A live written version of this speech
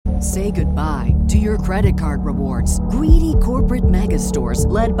Say goodbye to your credit card rewards. Greedy corporate mega stores,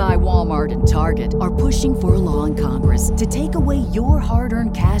 led by Walmart and Target, are pushing for a law in Congress to take away your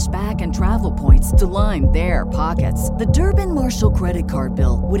hard-earned cash back and travel points to line their pockets. The Durbin-Marshall credit card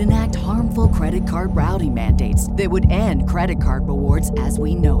bill would enact harmful credit card routing mandates that would end credit card rewards as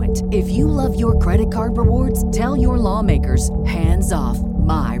we know it. If you love your credit card rewards, tell your lawmakers, hands off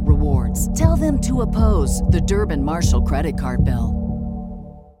my rewards. Tell them to oppose the Durbin-Marshall credit card bill.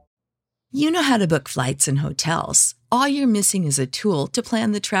 You know how to book flights and hotels. All you're missing is a tool to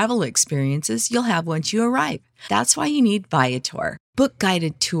plan the travel experiences you'll have once you arrive. That's why you need Viator. Book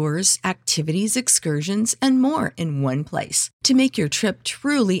guided tours, activities, excursions, and more in one place to make your trip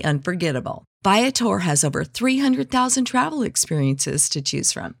truly unforgettable. Viator has over 300,000 travel experiences to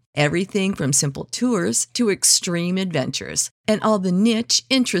choose from. Everything from simple tours to extreme adventures and all the niche,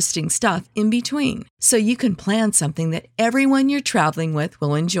 interesting stuff in between. So you can plan something that everyone you're traveling with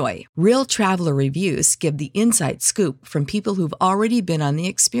will enjoy. Real traveler reviews give the inside scoop from people who've already been on the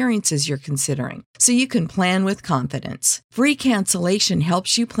experiences you're considering. So you can plan with confidence. Free cancellation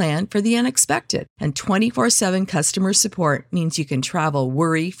helps you plan for the unexpected. And 24/7 customer support means you can travel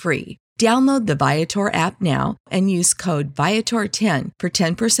worry-free. Download the Viator app now and use code Viator10 for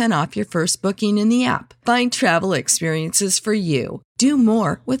 10% off your first booking in the app. Find travel experiences for you. Do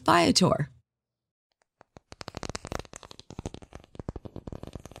more with Viator.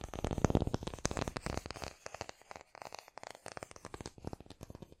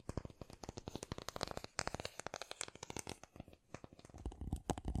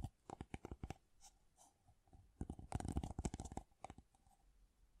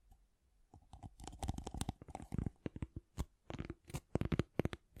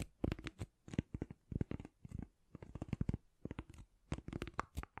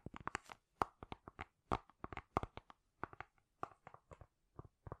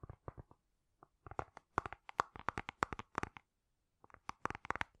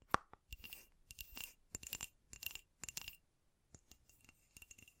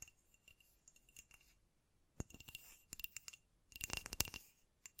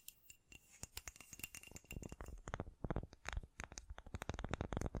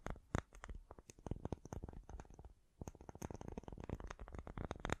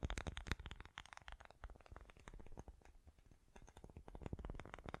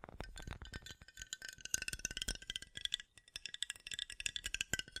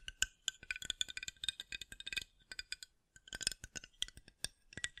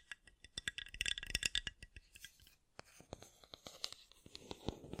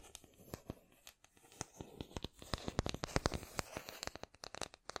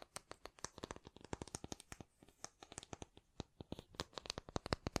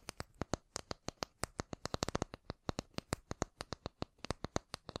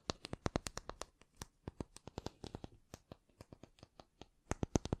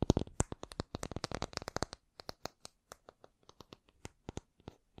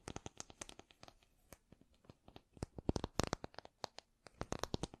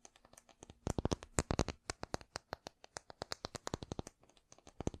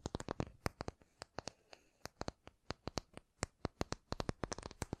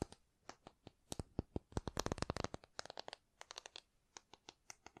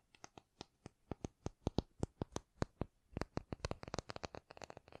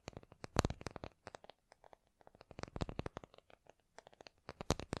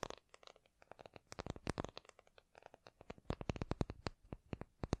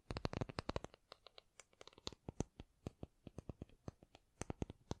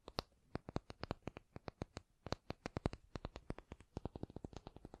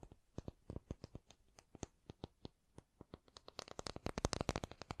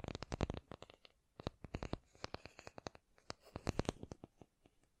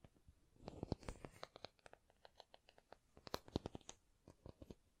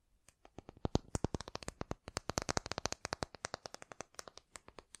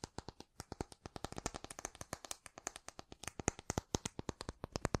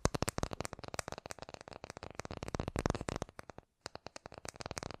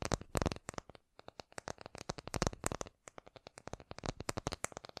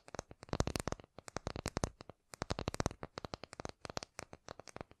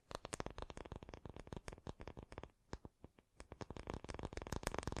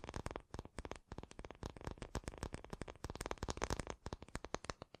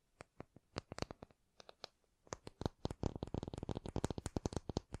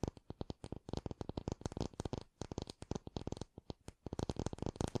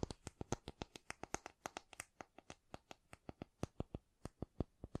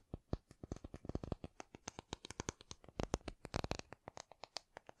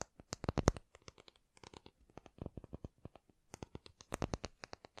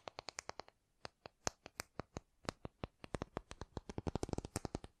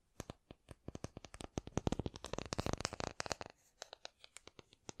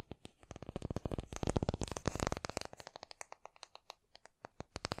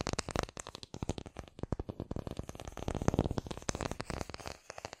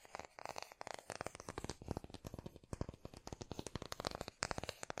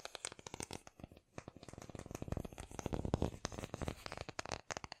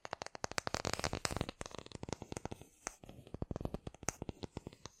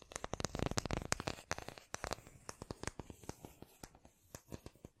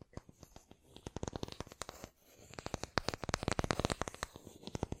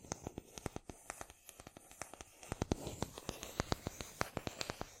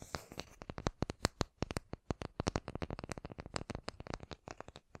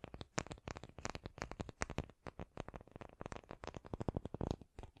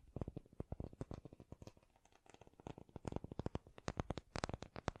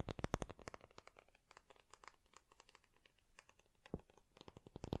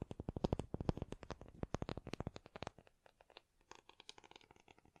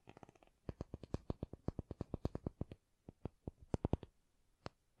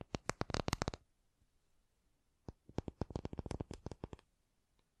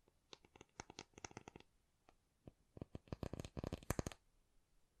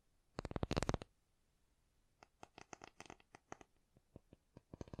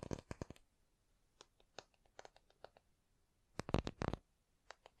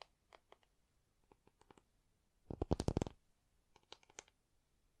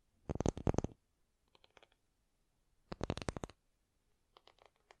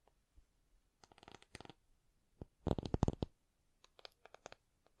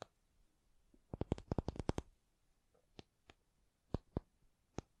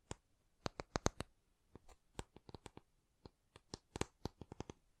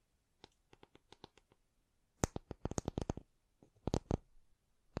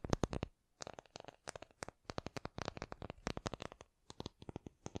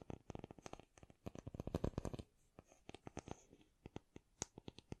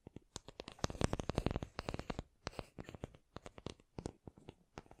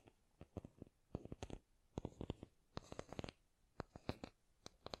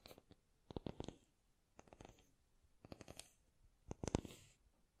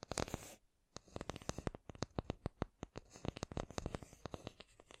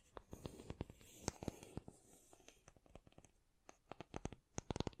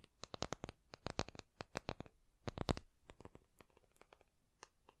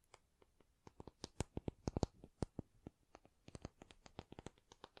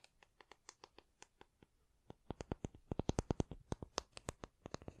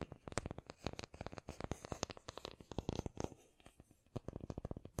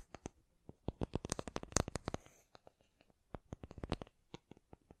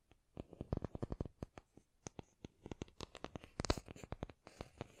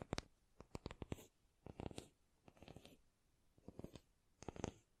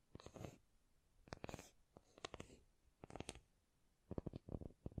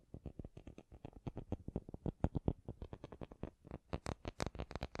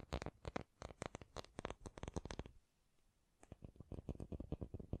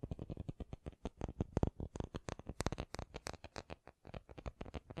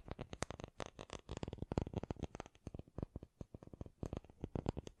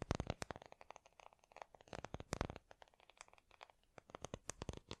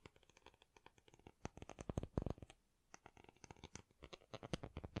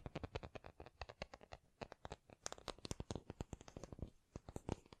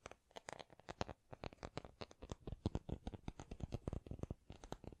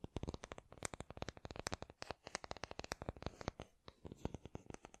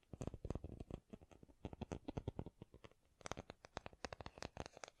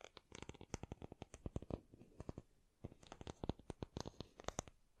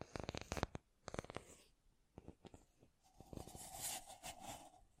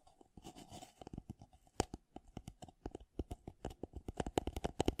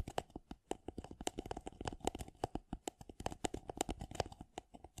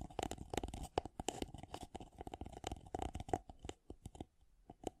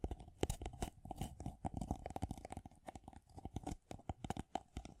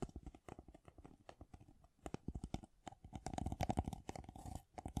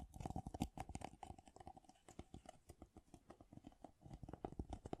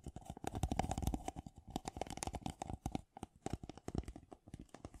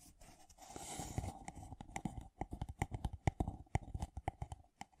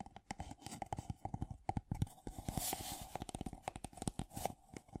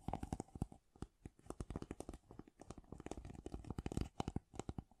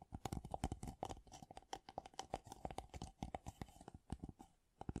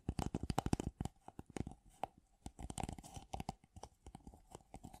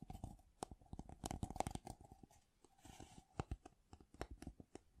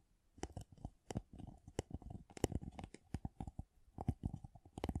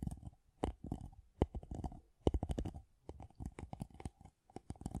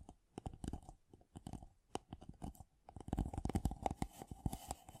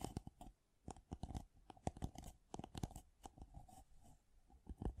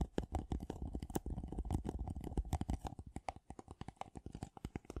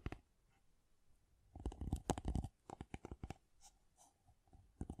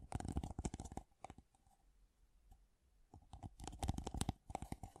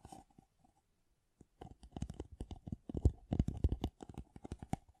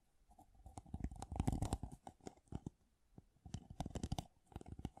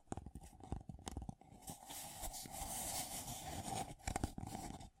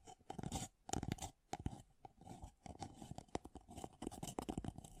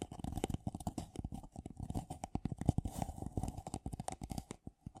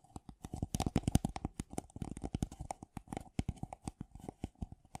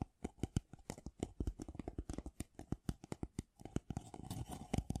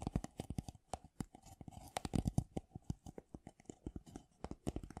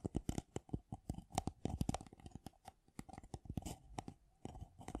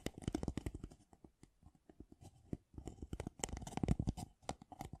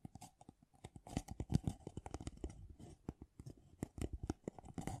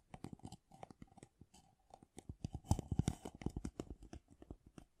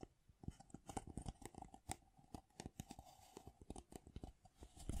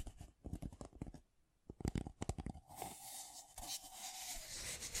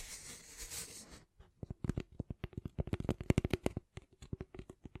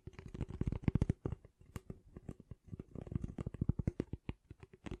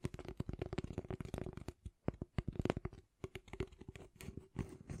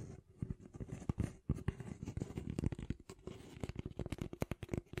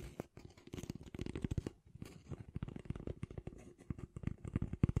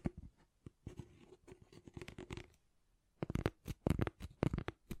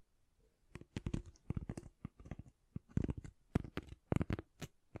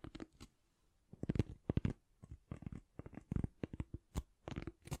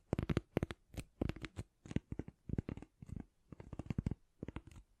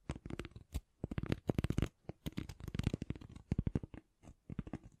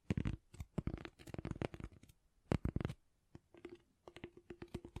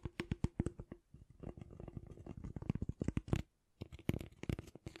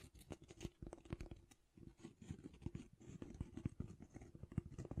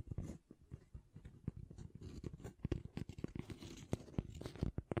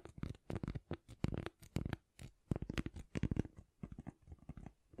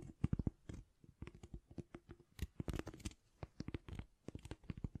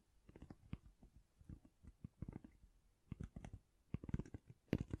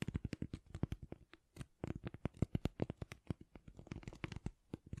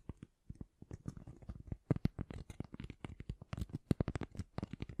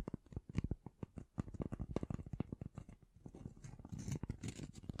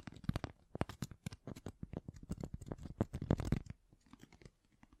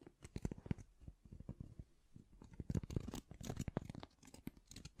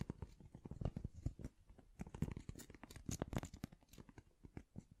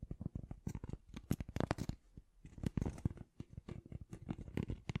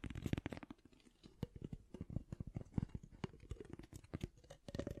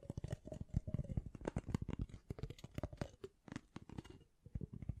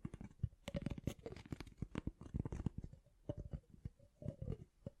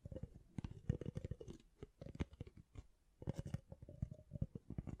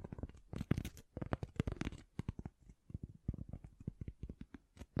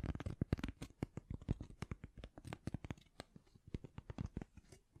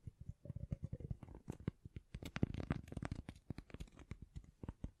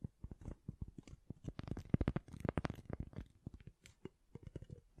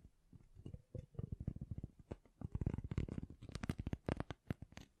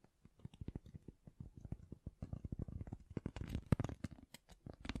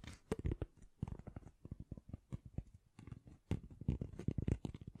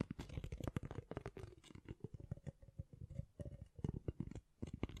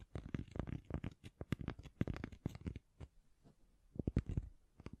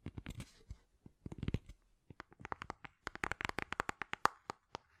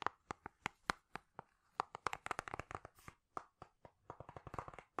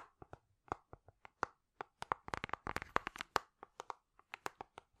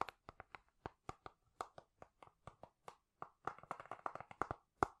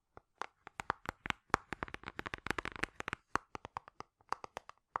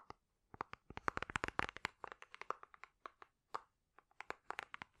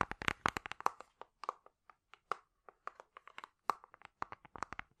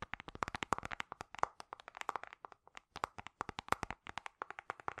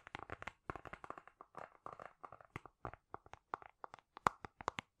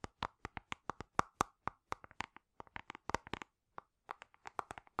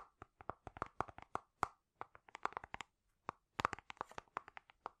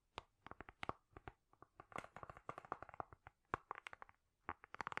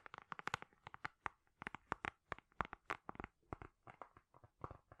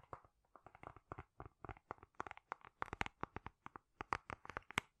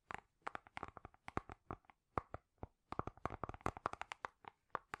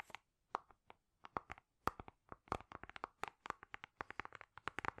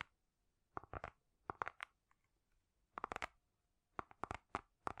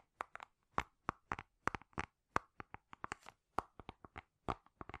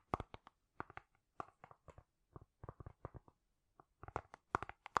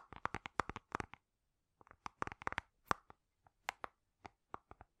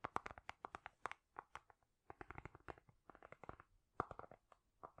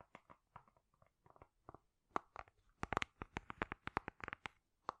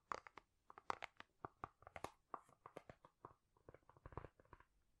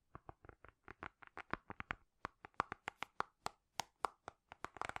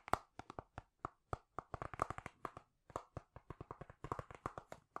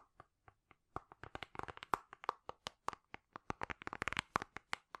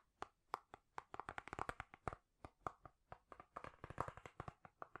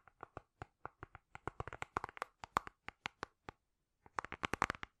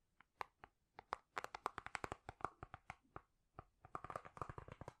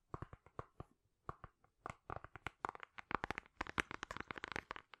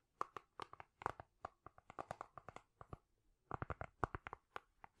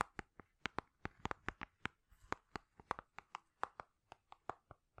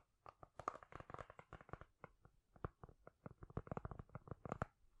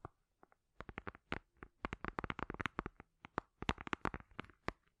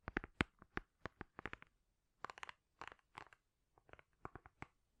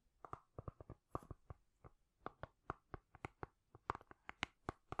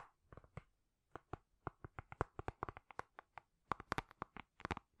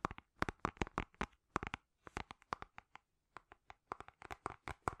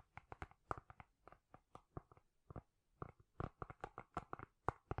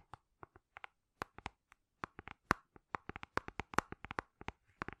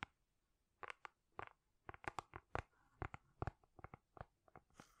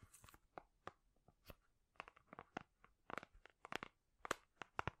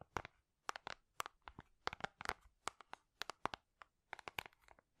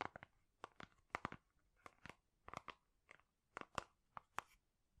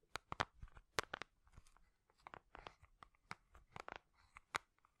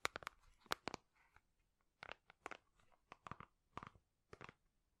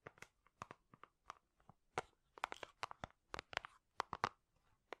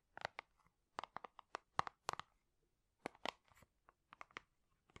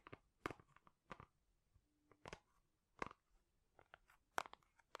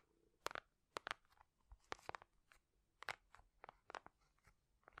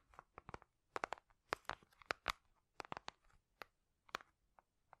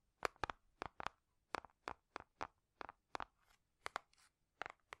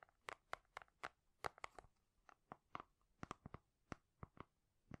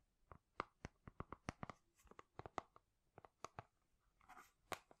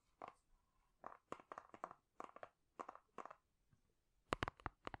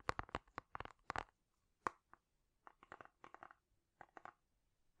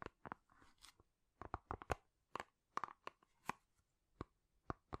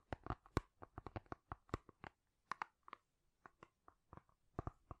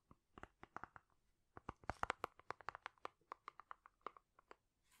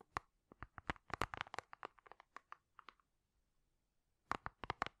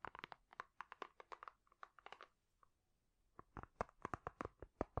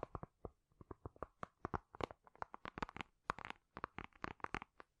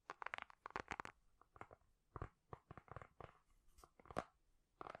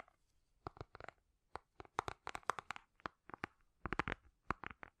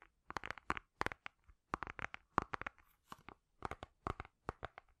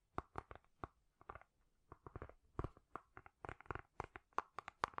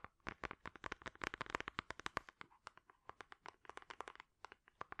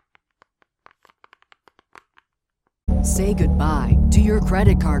 Say goodbye to your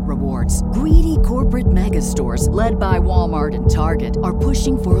credit card rewards. Greedy corporate mega stores, led by Walmart and Target, are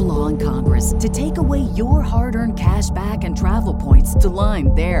pushing for a law in Congress to take away your hard-earned cash back and travel points to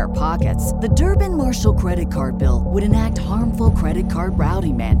line their pockets. The Durbin-Marshall credit card bill would enact harmful credit card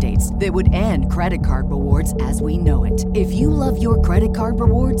routing mandates that would end credit card rewards as we know it. If you love your credit card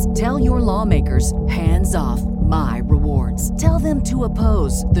rewards, tell your lawmakers, hands off my rewards. Tell them to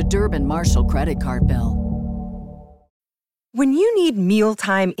oppose the Durbin-Marshall credit card bill. When you need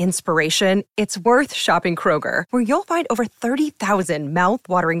mealtime inspiration, it's worth shopping Kroger, where you'll find over 30,000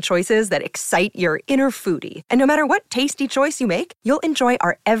 mouth-watering choices that excite your inner foodie. And no matter what tasty choice you make, you'll enjoy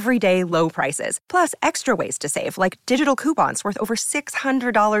our everyday low prices, plus extra ways to save, like digital coupons worth over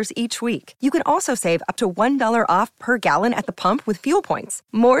 $600 each week. You can also save up to $1 off per gallon at the pump with fuel points.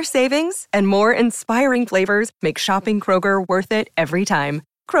 More savings and more inspiring flavors make shopping Kroger worth it every time.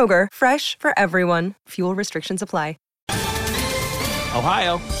 Kroger, fresh for everyone. Fuel restrictions apply.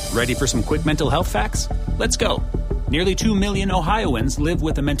 Ohio, ready for some quick mental health facts? Let's go. Nearly 2 million Ohioans live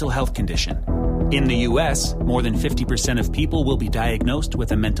with a mental health condition. In the U.S., more than 50% of people will be diagnosed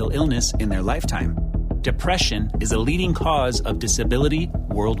with a mental illness in their lifetime. Depression is a leading cause of disability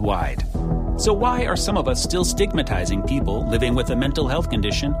worldwide. So why are some of us still stigmatizing people living with a mental health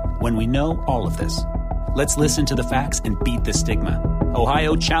condition when we know all of this? Let's listen to the facts and beat the stigma.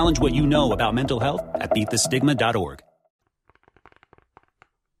 Ohio, challenge what you know about mental health at beatthestigma.org.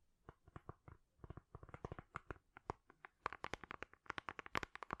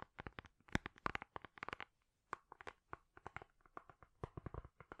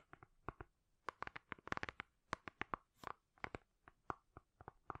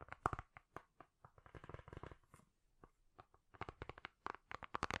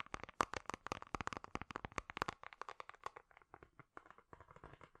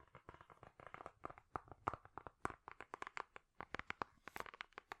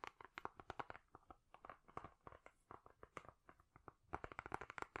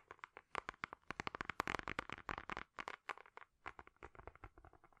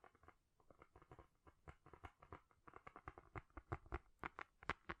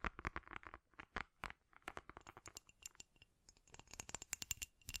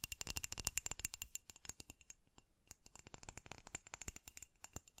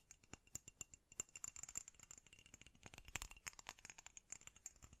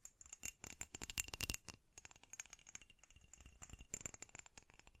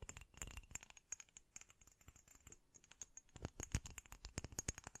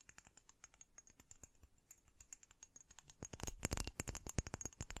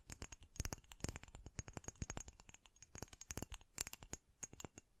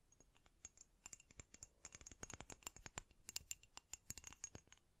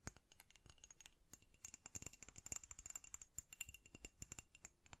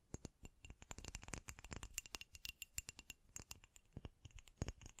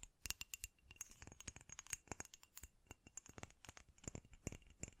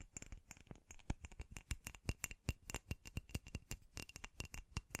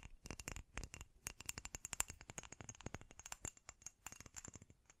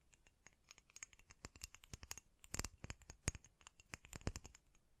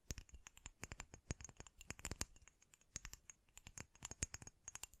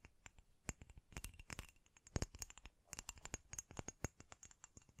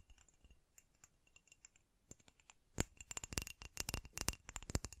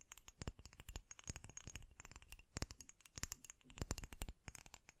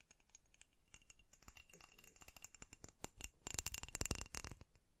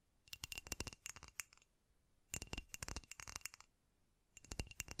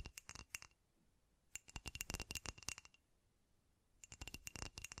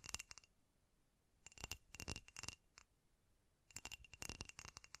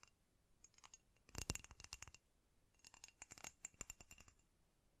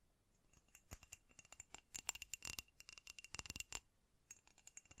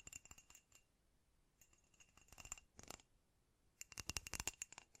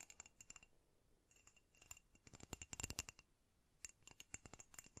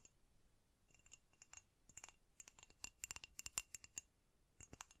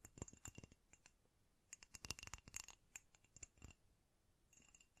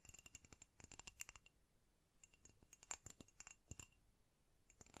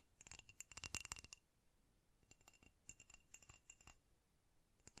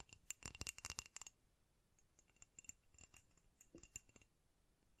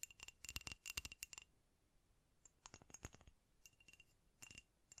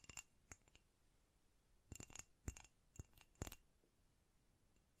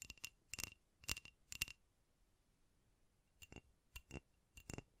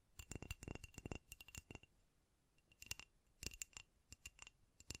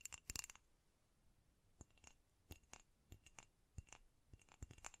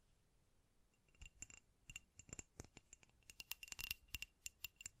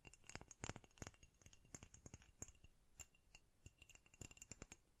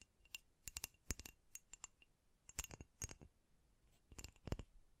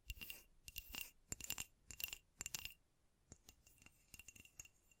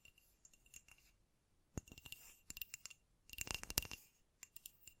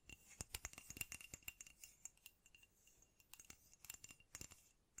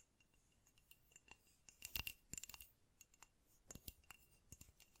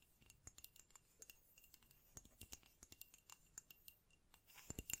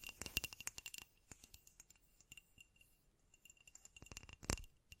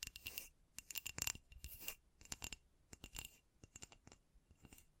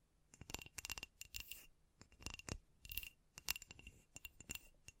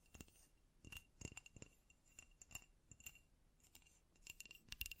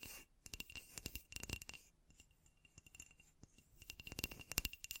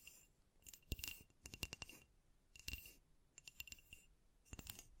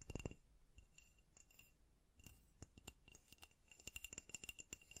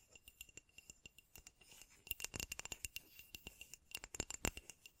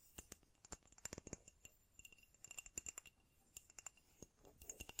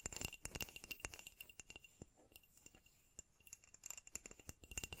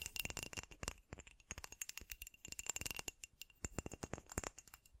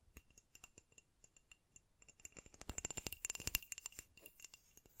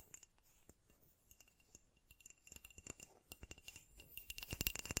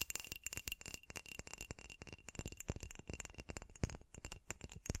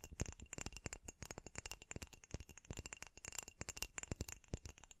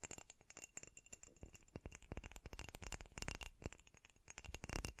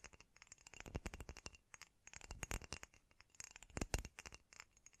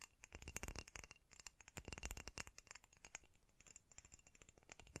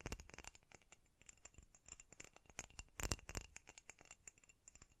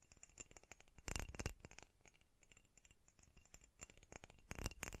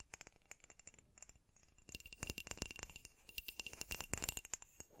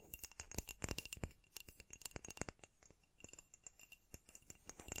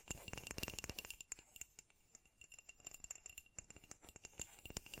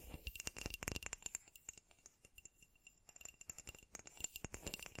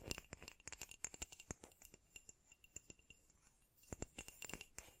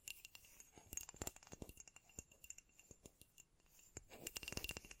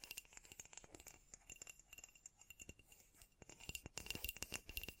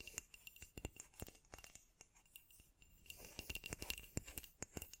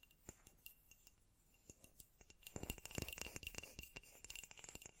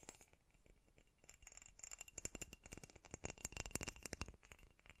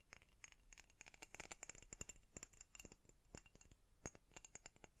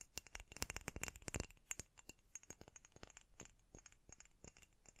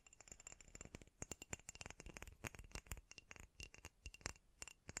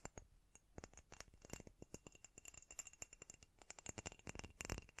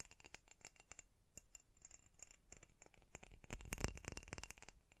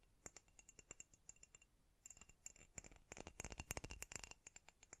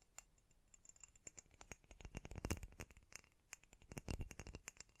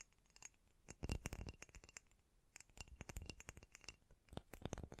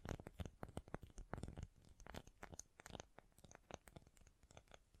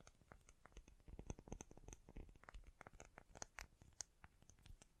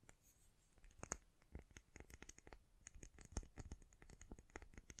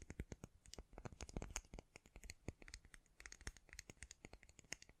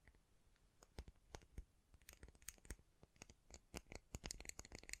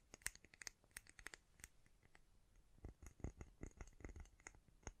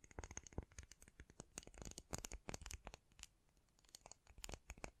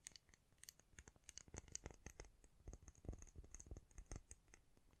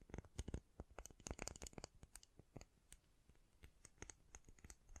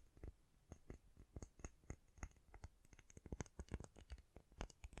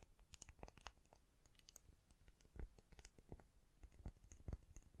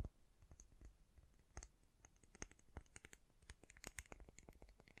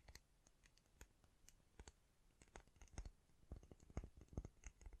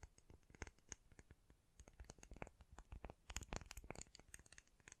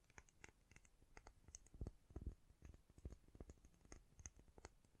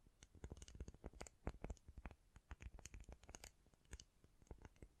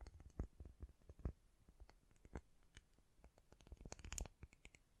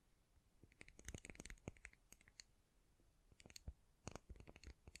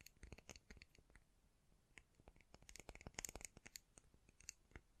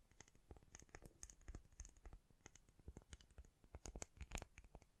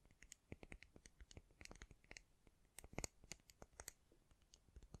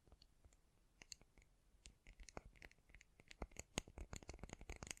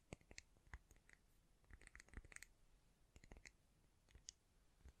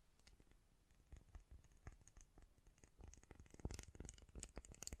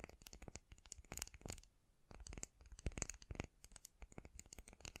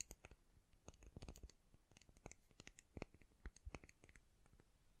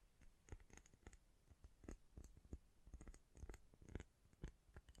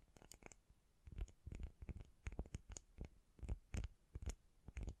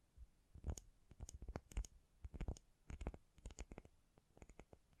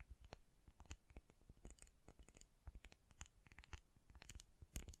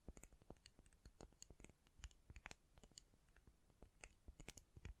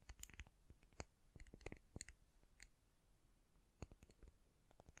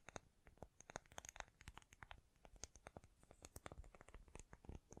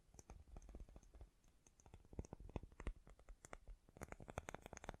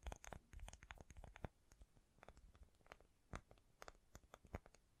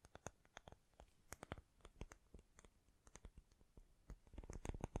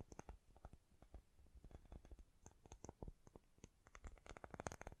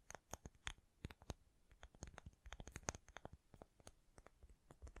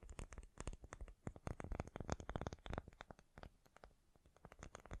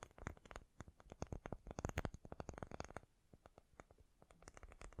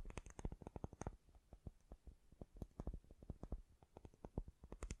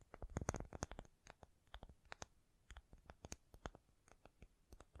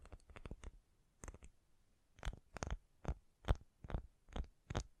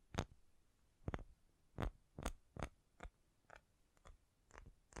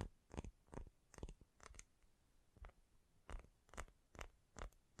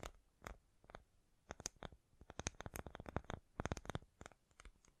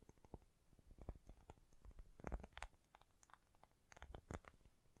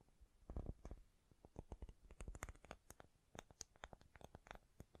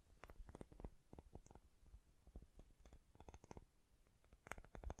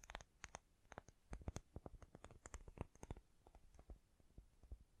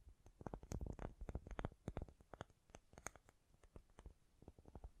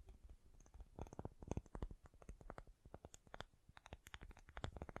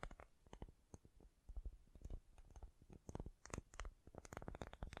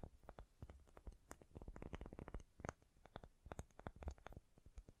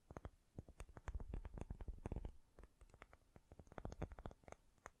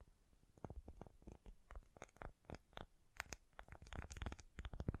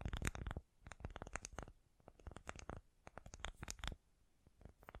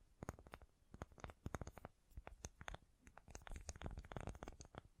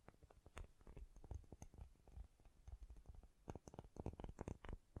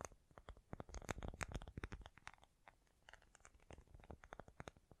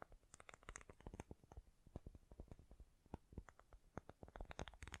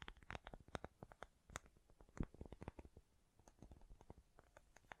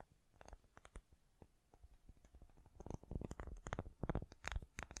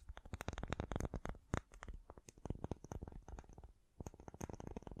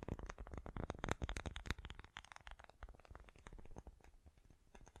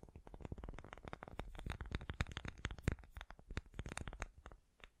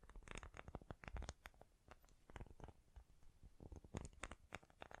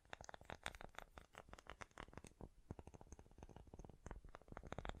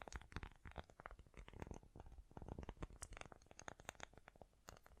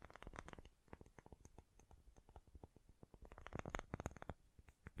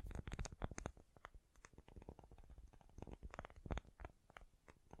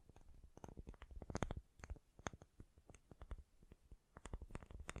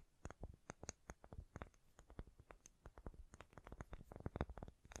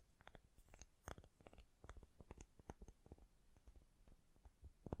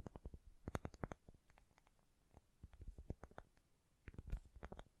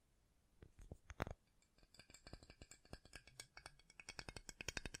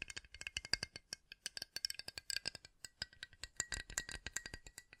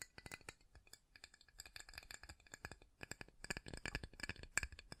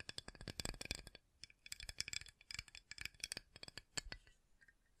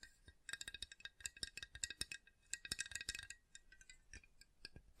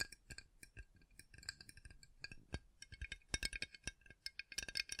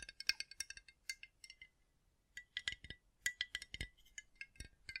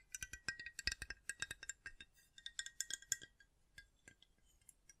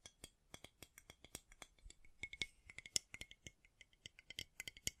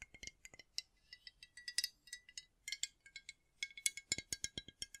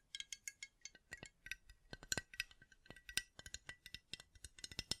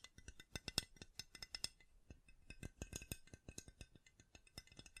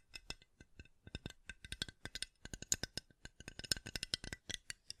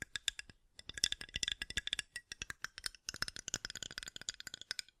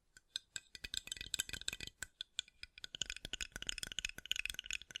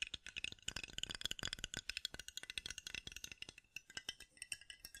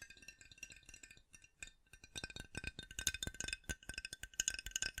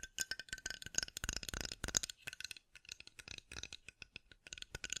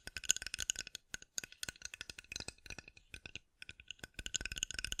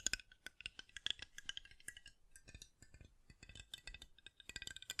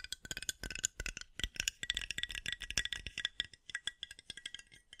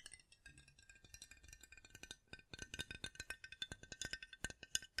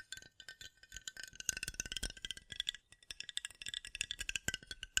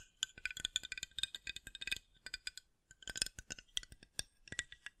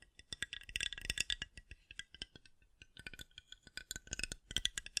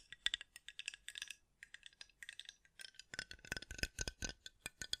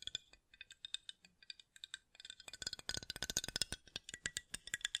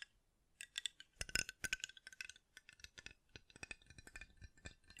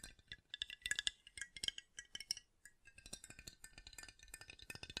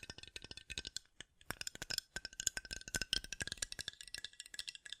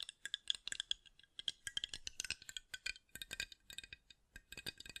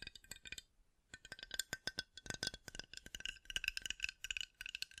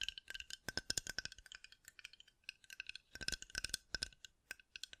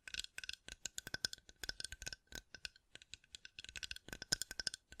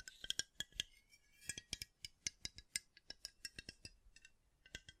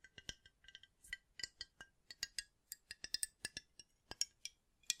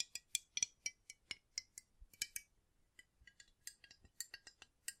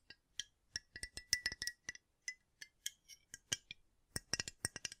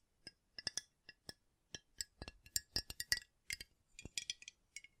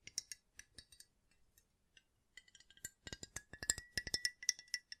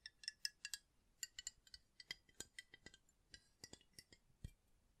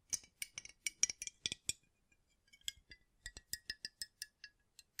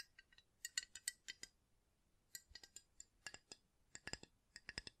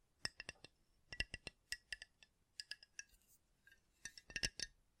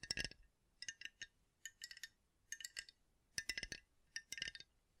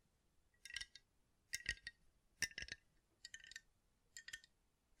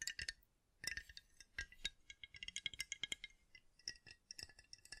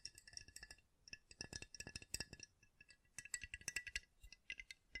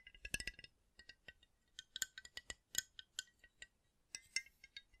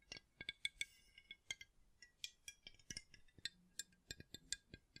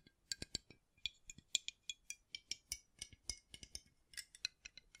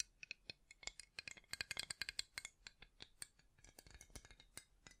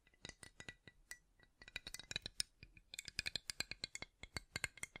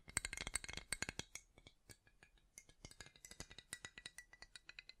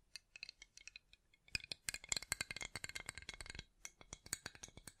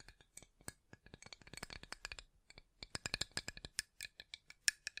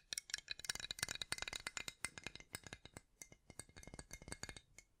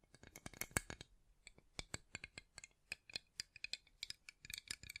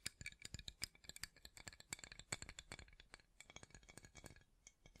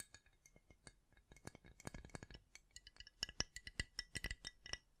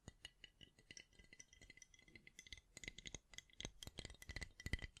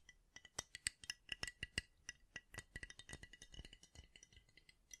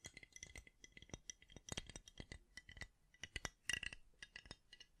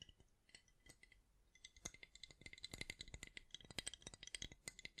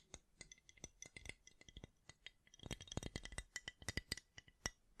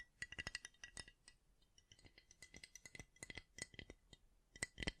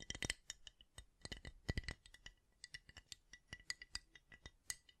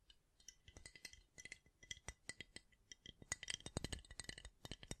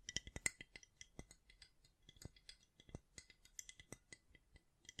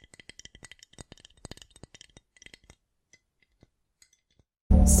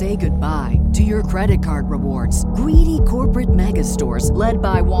 Say goodbye to your credit card rewards. Greedy corporate mega stores, led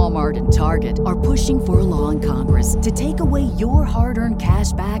by Walmart and Target, are pushing for a law in Congress to take away your hard-earned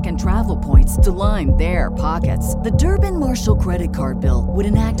cash back and travel points to line their pockets. The Durbin-Marshall credit card bill would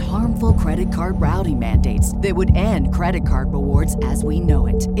enact harmful credit card routing mandates that would end credit card rewards as we know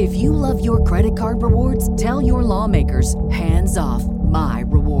it. If you love your credit card rewards, tell your lawmakers, hands off my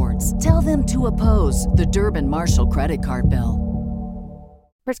rewards. Tell them to oppose the Durbin-Marshall credit card bill.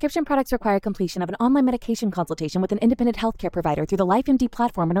 Prescription products require completion of an online medication consultation with an independent healthcare provider through the LifeMD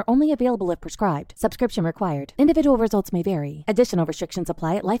platform and are only available if prescribed. Subscription required. Individual results may vary. Additional restrictions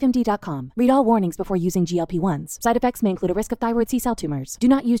apply at lifemd.com. Read all warnings before using GLP-1s. Side effects may include a risk of thyroid C-cell tumors. Do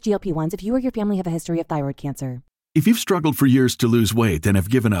not use GLP-1s if you or your family have a history of thyroid cancer. If you've struggled for years to lose weight and have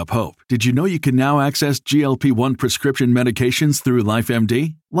given up hope, did you know you can now access GLP-1 prescription medications through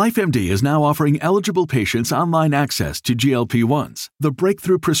LifeMD? LifeMD is now offering eligible patients online access to GLP-1s, the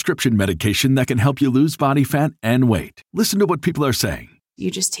breakthrough prescription medication that can help you lose body fat and weight. Listen to what people are saying. You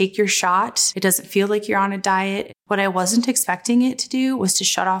just take your shot. It doesn't feel like you're on a diet. What I wasn't expecting it to do was to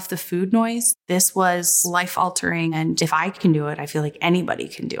shut off the food noise. This was life-altering, and if I can do it, I feel like anybody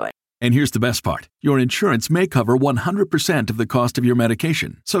can do it. And here's the best part. Your insurance may cover 100% of the cost of your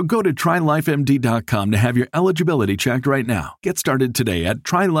medication. So go to TryLifeMD.com to have your eligibility checked right now. Get started today at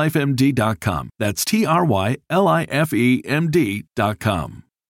TryLifeMD.com. That's TryLifeMD.com.